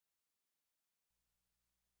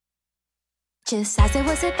Just as I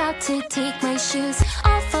was about to take my shoes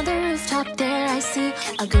off on the rooftop, there I see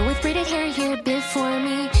a girl with braided hair here before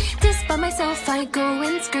me. Just by myself I go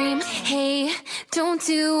and scream, hey, don't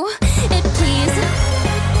do it please.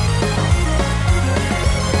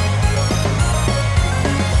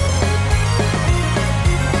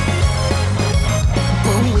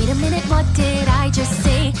 Oh, wait a minute, what did I just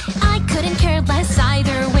say? I couldn't care less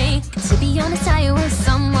either way. To be honest, I was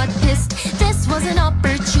somewhat pissed. This was an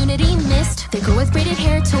opportunity missed. The girl with braided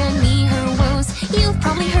hair told me her woes. You've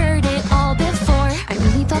probably heard it all before. I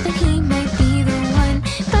really thought that he might be the one,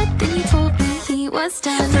 but then he told me he was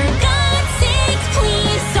done. For God's sake,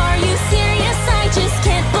 please, are you serious? I just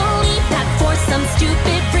can't believe that for some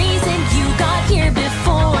stupid reason you got here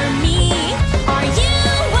before me. Are you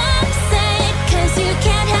upset cause you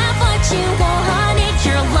can't have what you wanted?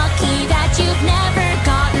 You're lucky that you've never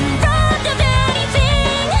gotten robbed of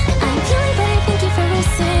anything. I'm feeling better, thank you for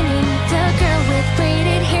listening. The girl with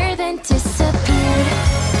braided hair then disappeared.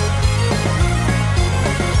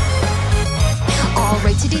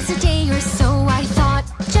 Alright, today's a day or so I thought.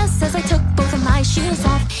 Just as I took both of my shoes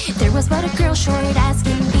off, there was but a girl short as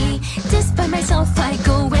can be. Just by myself I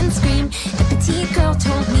go and scream. The petite girl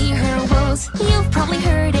told me her woes. You've probably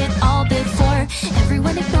heard it all before.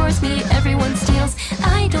 Everyone ignores me, everyone steals.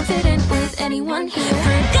 I don't fit in with anyone here.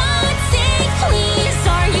 For God's sake, please,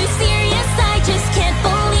 are you serious? I just can't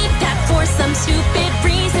believe that for some stupid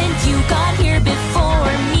reason you got here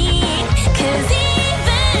before me. Cause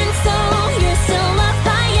even so, you're still loved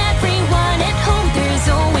by everyone at home. There's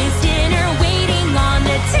always dinner waiting on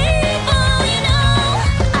the table, you know.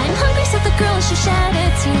 I'm hungry, so the girl she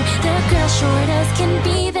shouted to. The girl short as can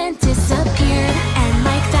be then disappeared. And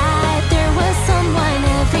like that, there was someone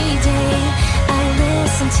every day. I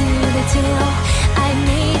listened to the tale, I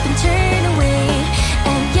made them turn away.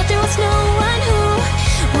 And yet there was no one who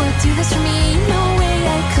would do this for me. No way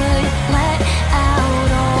I could let out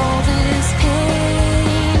all this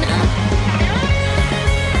pain.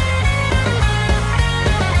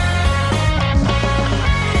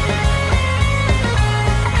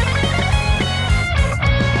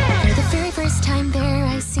 For the very first time there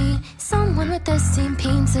I see someone with the same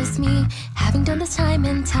pains as me, having done this time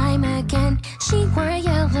and time again. She wore a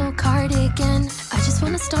yellow cardigan. I just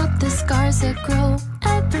wanna stop the scars that grow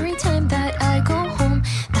every time that I go home.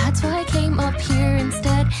 That's why I came up here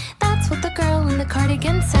instead. That's what the girl in the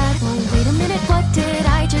cardigan said. Well, wait a minute, what did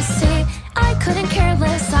I just say? I couldn't care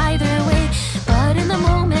less either way, but in the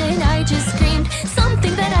moment I just screamed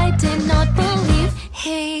something that I did not believe.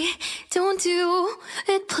 Hey, don't do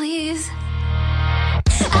it please.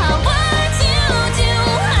 What you do,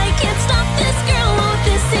 I can't stop this girl, oh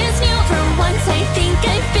this is new. For once I think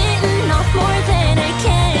I've bitten off more than I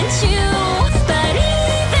can chew. But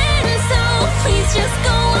even so, please just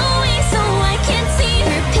go away so I can't see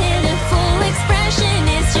her pitiful expression.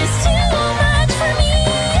 It's just too much for me.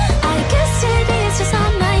 I guess today is just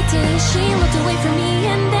not my day. She looked away from me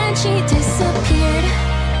and then she disappeared.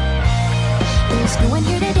 There's no one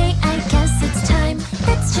here today, I guess it's time.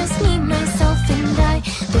 It's just me, myself and I.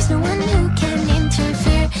 There's no one who can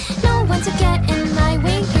interfere, no one to get in my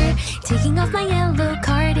way here. Taking off my yellow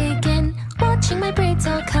cardigan, watching my braids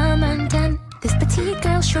all come undone. This petite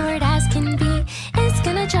girl, short as can be, is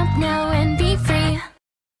gonna jump now and be free.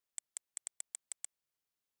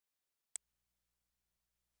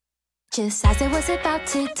 Just as I was about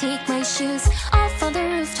to take my shoes off on the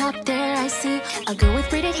rooftop, there I see a girl with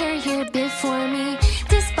braided hair here before me.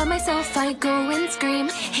 Just by myself I go and scream,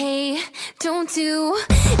 hey, don't do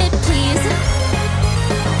it please.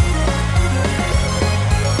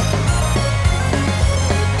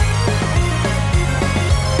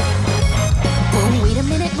 Oh, wait a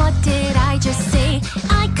minute, what did I just say?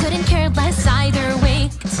 I couldn't care less either way.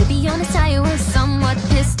 To be honest, I was somewhat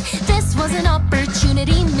pissed. This was an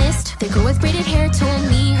opportunity missed. The girl with braided hair told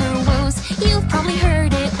me her woes. You've probably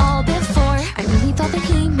heard it all before. I really thought that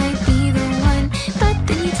he might be the one, but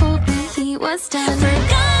then he told me he was done. For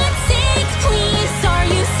God's sake, please, are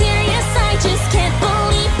you serious? I just can't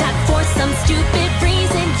believe that for some stupid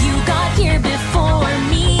reason you got here before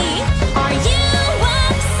me. Are you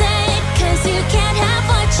upset cause you can't have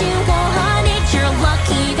what you wanted? You're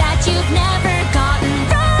lucky that you've never gotten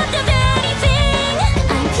robbed of anything.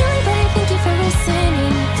 I'm feeling better, thank you for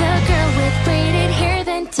listening. The girl with braided hair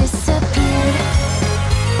then disappeared.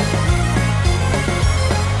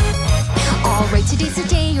 Alright, today's a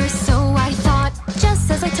day or so I thought. Just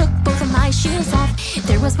as I took both of my shoes off,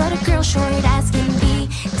 there was but a girl short as can be.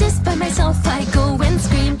 Just by myself I go and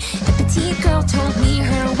scream. The petite girl told me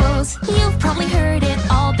her woes. You've probably heard it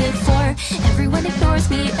all before. Everyone ignores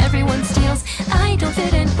me, everyone steals. I don't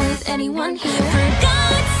fit in with anyone here. For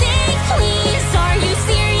God's sake, please, are you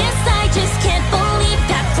serious? I just can't believe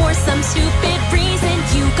that for some stupid reason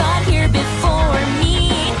you got here before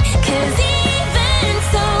me. 'Cause even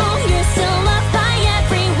so, you're still loved by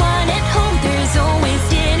everyone at home. There's always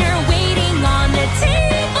dinner waiting on the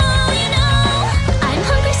table, you know. I'm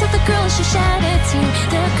hungry, so the girl she shouted to.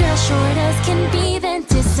 The girl short as can be then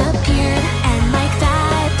disappeared. And like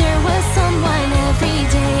that, there was someone every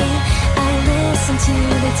day. I listened to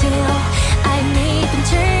the tale, I made them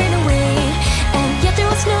turn away. And yet there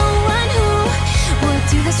was no one who would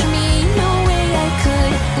do this for me. No way I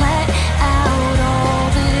could let out all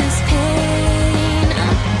this pain.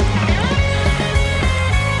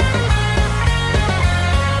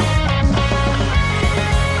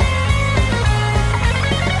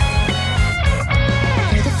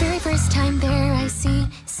 For the very first time there I see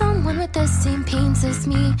someone with the same pains as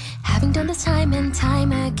me. Having done this time and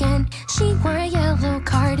time again. She wore a yellow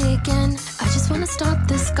cardigan. I just wanna stop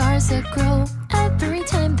the scars that grow every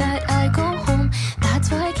time that I go home. That's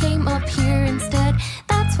why I came up here instead.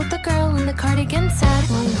 That's what the girl in the cardigan said.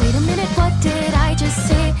 Well, wait a minute, what did I just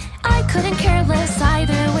say? I couldn't care less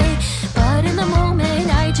either way. But in the moment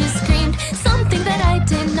I just screamed something that I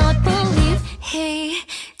did not believe. Hey,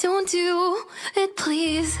 don't do it,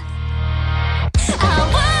 please.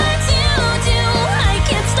 What you do, I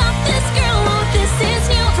can't stop this girl, oh this is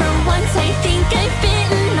new. For once I think I've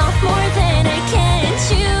bitten off more than I can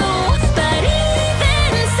chew. But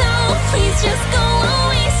even so, please just go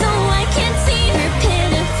away so I can see her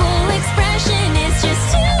pitiful expression. It's just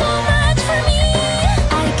too much for me.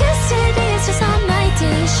 I guess today is just not my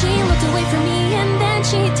day. She looked away from me and then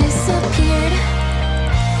she disappeared.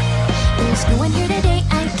 There's no one here today,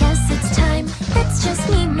 I guess it's time. It's just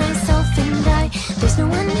me, myself and I. There's no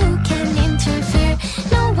one who can interfere,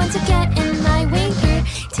 no one to get in my way here.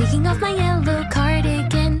 Taking off my yellow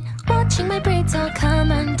cardigan, watching my braids all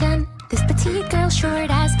come undone. This petite girl, short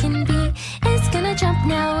as can be, is gonna jump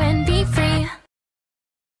now and be free.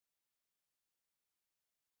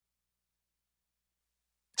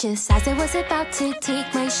 Just as I was about to take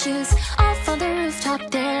my shoes off on the rooftop,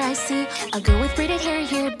 there I see a girl with braided hair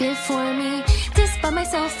here before me. Just by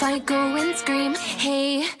myself I go and scream,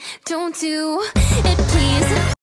 hey, don't do it, please.